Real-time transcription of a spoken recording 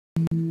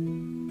Hi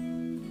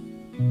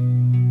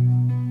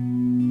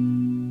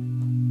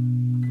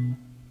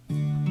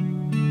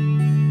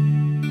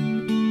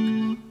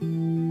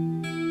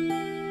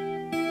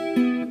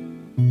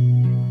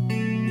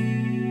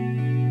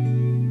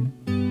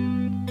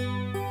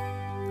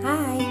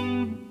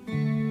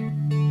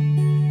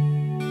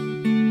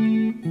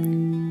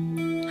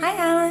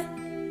Alan,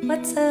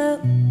 what's up?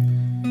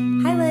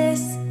 Hi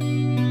Liz.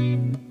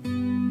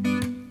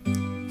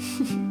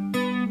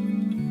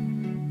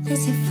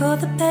 Is it for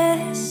the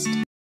best?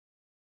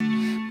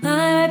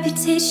 My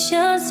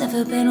reputation's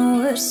never been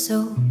worse,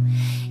 so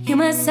you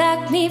must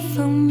act me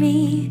for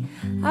me.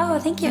 Oh,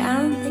 thank you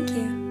Alan, thank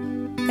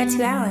you. Got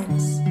two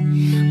Alans.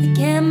 We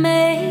can't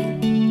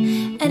make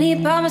any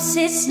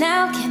promises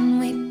now, can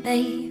we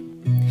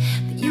babe?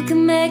 But you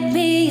can make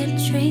me a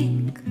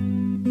drink.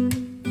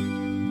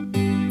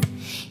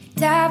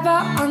 Dive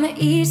out on the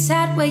east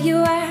side where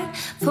you at.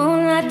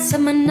 Phone lights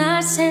on my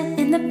nightstand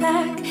in the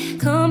back.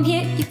 Come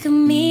here, you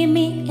can meet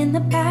me in the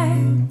back.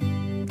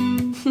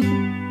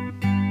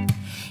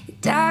 Your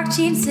dark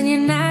jeans and your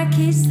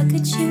Nikes, look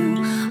at you.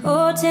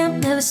 Oh damn,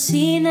 never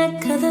seen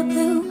that color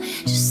blue.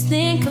 Just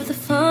think of the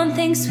fun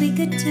things we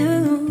could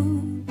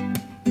do.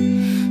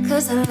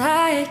 Cause I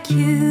like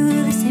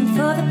you, this ain't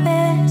for the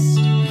best.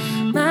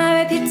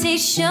 My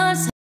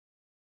reputation's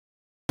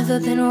never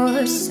been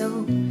worse,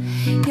 so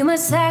you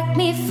must act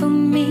me for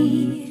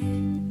me.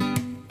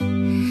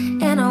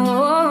 And I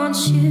want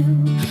you.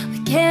 We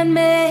can't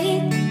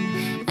make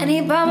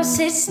any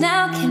promises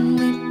now, can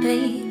we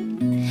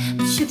babe?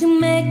 But you can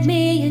make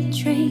me a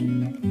drink.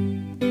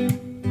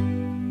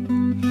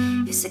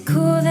 Is it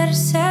cool that I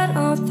said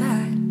all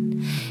that?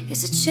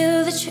 Is it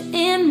chill that you're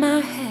in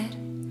my head?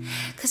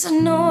 Cause I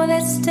know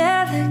that's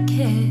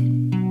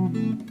delicate,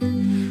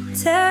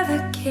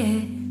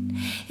 delicate.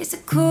 Is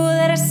it cool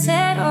that I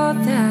said all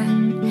that?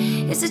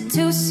 Is it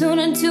too soon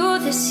to do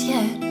this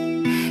yet?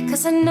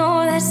 Cause I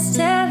know that's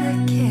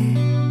delicate.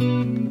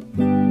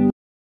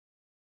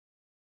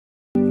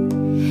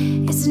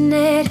 Isn't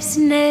it,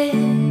 isn't it?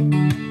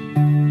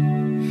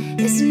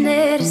 Isn't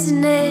it,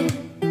 isn't it?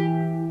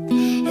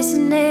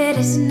 Isn't it,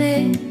 isn't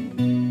it?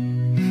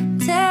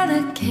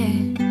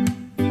 Delicate.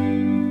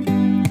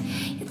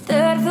 Your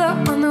third floor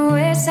on the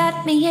west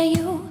side, me and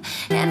you.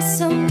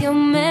 Handsome, your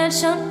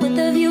mansion with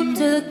a view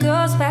to the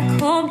girls back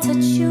home.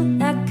 Touch you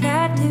like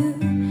I do.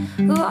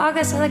 Ooh,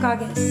 August, I like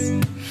August.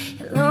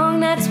 Your long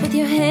nights with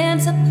your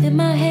hands up in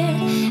my hair.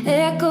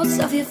 Echoes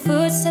of your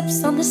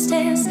footsteps on the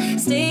stairs.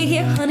 Stay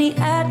here, honey,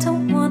 I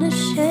don't wanna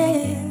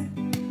share.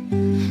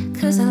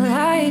 Cause I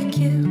like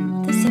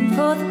you, this ain't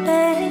for the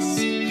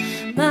best.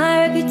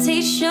 My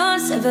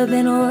reputation's never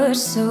been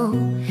worse, so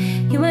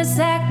you must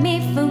act me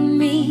for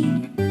me.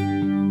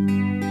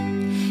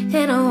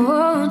 And I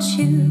want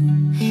you.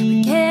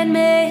 We can't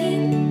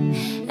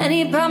make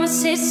any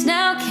promises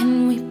now,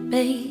 can we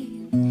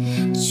babe?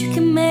 But you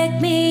can make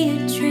me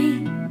a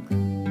drink.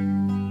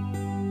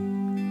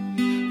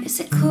 Is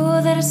it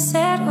cool that I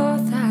said all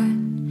that?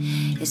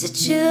 Is it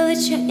chill that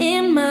you're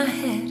in my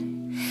head?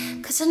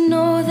 Cause I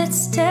know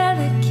that's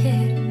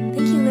delicate.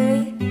 Thank you,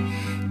 Louie.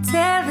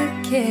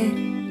 Delicate.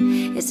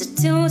 Is it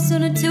too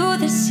soon to do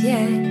this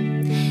yet?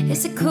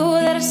 Is it cool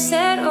that I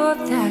said all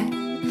that?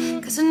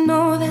 Cause I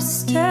know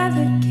that's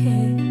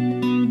delicate.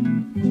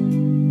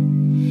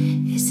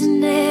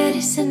 Isn't it,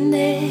 isn't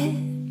it?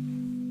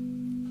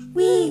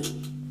 Wee!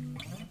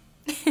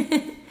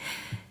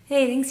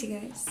 Hey, thanks you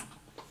guys.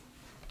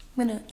 I'm gonna